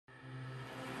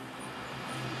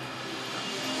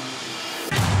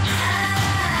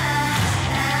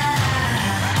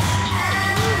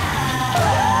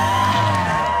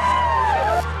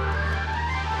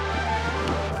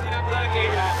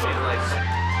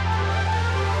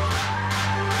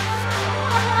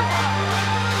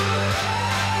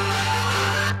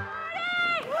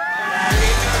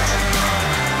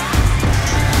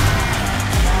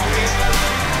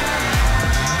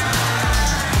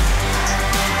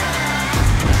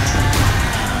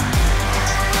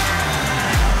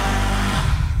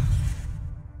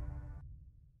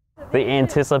The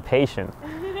anticipation.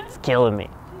 It's killing me.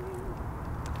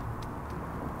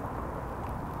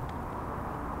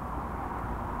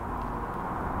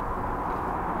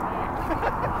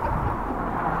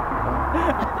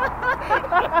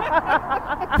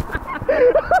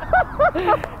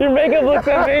 Your makeup looks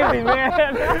amazing,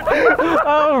 man.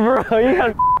 Oh, bro, you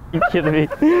gotta be kidding me.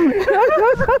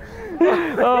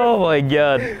 Oh my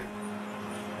God.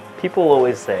 People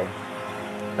always say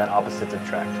that opposites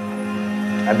attract.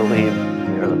 I believe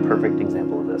we are the perfect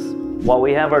example of this. While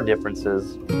we have our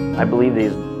differences, I believe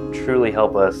these truly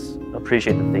help us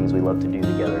appreciate the things we love to do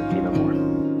together even more.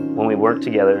 When we work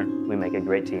together, we make a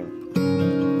great team.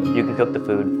 You can cook the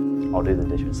food, I'll do the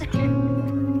dishes.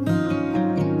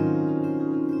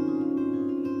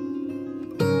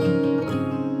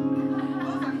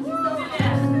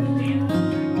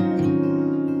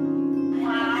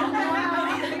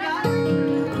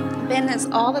 Ben is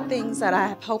all the things that I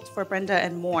have hoped for Brenda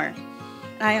and more.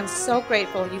 And I am so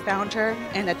grateful you found her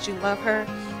and that you love her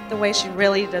the way she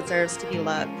really deserves to be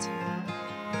loved.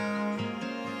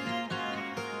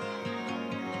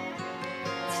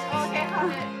 Okay,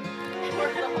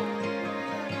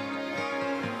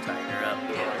 Tighten her up.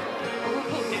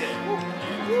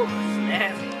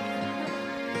 Snazzy.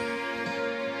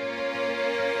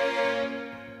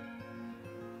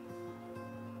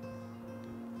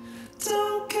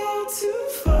 Don't go too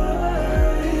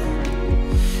far.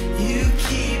 You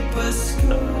keep us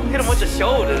going. Hit him with the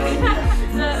shoulders.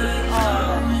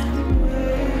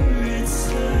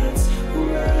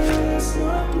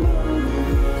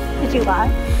 Did you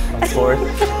laugh? Of course.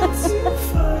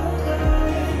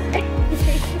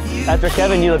 After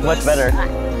Kevin, you look much better.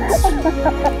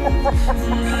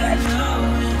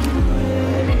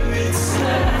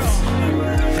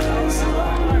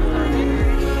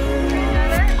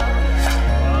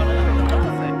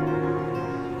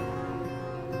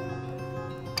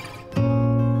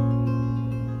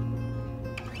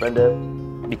 Brenda,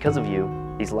 because of you,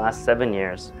 these last 7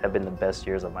 years have been the best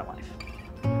years of my life.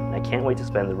 And I can't wait to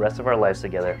spend the rest of our lives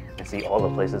together and see all the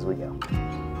places we go.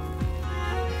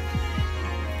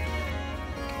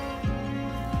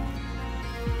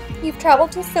 You've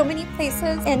traveled to so many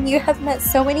places and you have met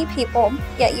so many people,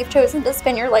 yet you've chosen to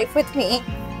spend your life with me.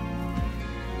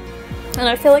 And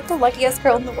I feel like the luckiest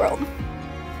girl in the world.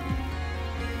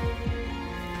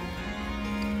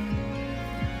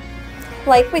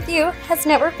 Life with you has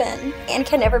never been and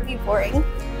can never be boring.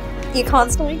 You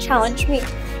constantly challenge me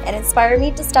and inspire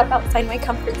me to step outside my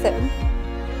comfort zone.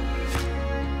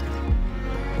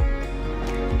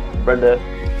 Brenda,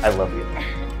 I love you.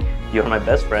 You are my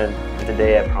best friend, and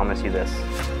today I promise you this.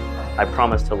 I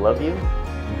promise to love you,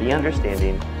 be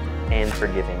understanding, and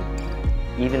forgiving,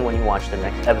 even when you watch the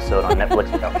next episode on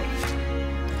Netflix without me.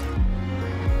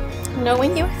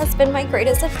 Knowing you has been my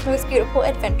greatest and most beautiful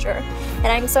adventure, and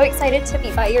I'm so excited to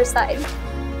be by your side.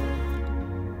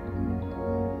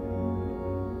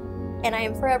 And I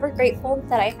am forever grateful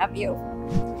that I have you.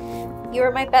 You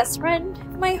are my best friend,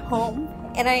 my home,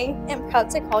 and I am proud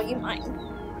to call you mine.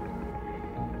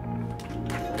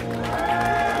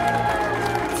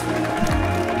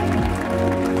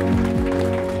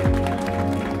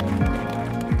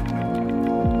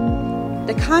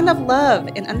 The kind of love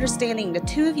and understanding the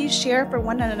two of you share for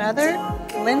one another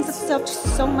lends itself to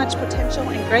so much potential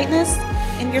and greatness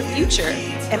in your future.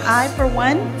 And I, for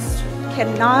one,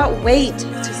 cannot wait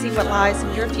to see what lies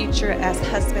in your future as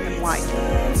husband and wife.